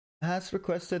has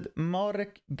requested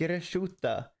Marek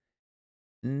Grechuta.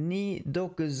 Ni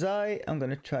dokazuj. I'm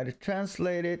gonna try to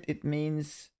translate it. It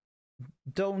means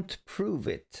don't prove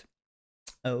it.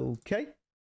 Okay.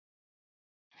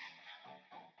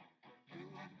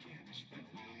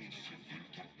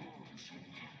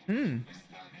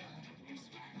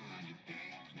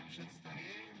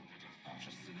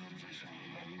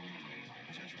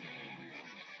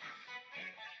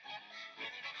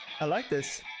 I like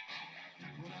this.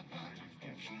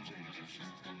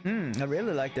 I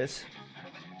really like this.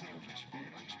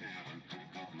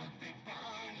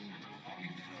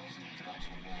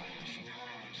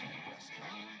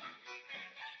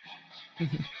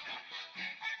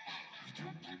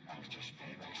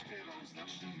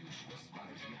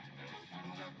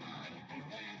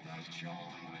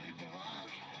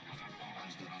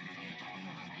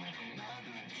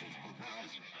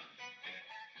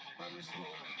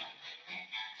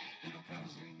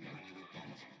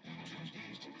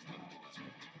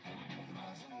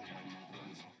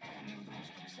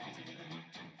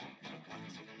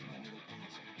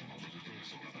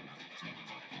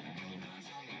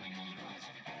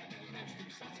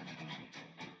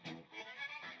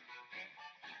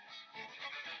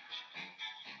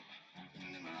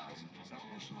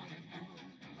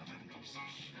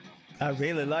 I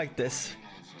really like this.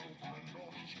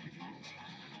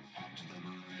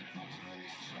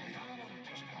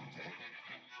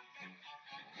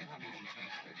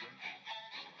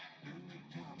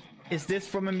 Is this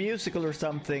from a musical or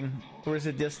something? Or is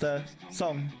it just a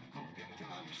song?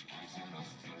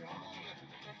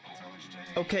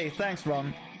 Okay, thanks,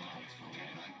 Ron.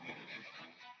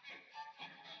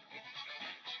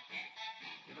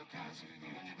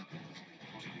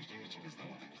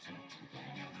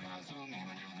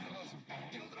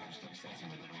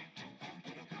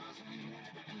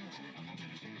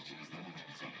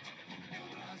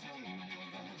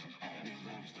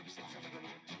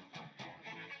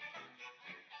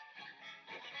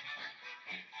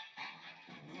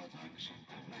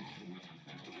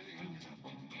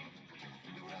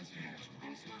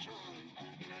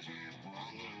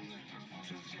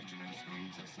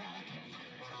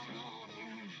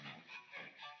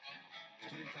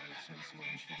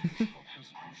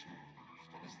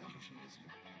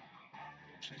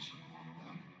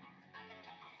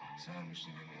 Sam już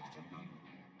nie wiem jak to było.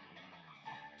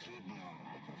 Trudno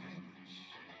opowiedzieć.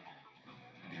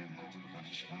 Jedno tylko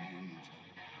dziś pamiętam.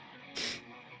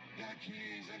 Jak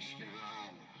jej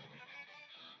zaśpiewałem.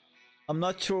 I'm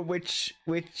not sure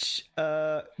which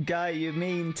guy you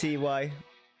mean, TY.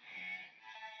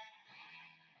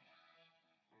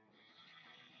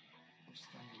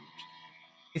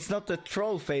 It's not the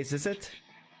troll face, is it?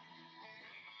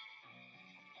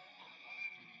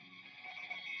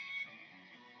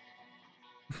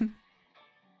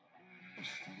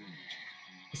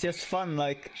 It's just fun,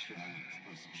 like,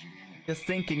 just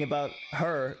thinking about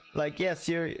her. Like, yes,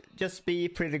 you're just be a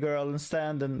pretty girl and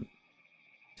stand and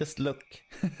just look.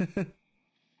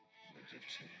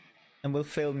 And we'll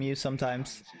film you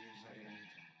sometimes.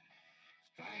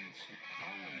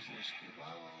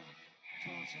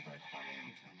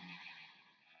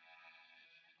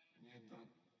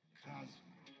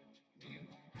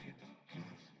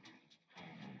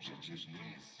 Przecież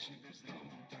nie jest z ciebie znowu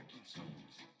taki cud.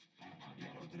 Nie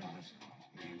od razu,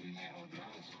 miły nie od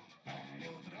razu. Nie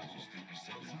od razu stupisz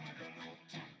serca na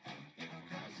galoty. Nie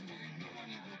dokazuj, miła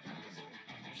nie dokazuj.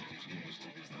 Przecież nie jest z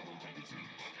ciebie znowu taki cud.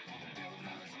 Nie od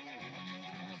razu, miła nie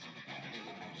od razu. Nie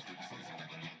od razu stupisz serca na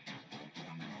galoty.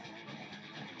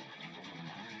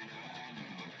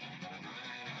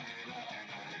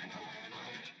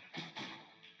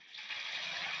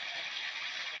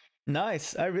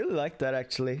 Nice, I really like that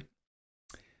actually.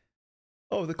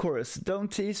 Oh, the chorus.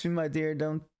 Don't tease me, my dear,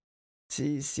 don't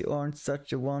tease, you aren't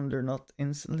such a wonder, not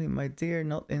instantly, my dear,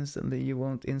 not instantly, you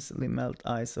won't instantly melt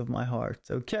ice of my heart.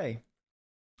 Okay.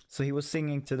 So he was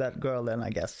singing to that girl then, I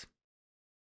guess.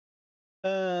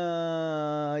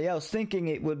 Yeah, I was thinking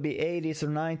it would be 80s or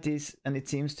 90s, and it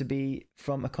seems to be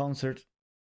from a concert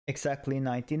exactly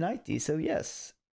 1990. So yes,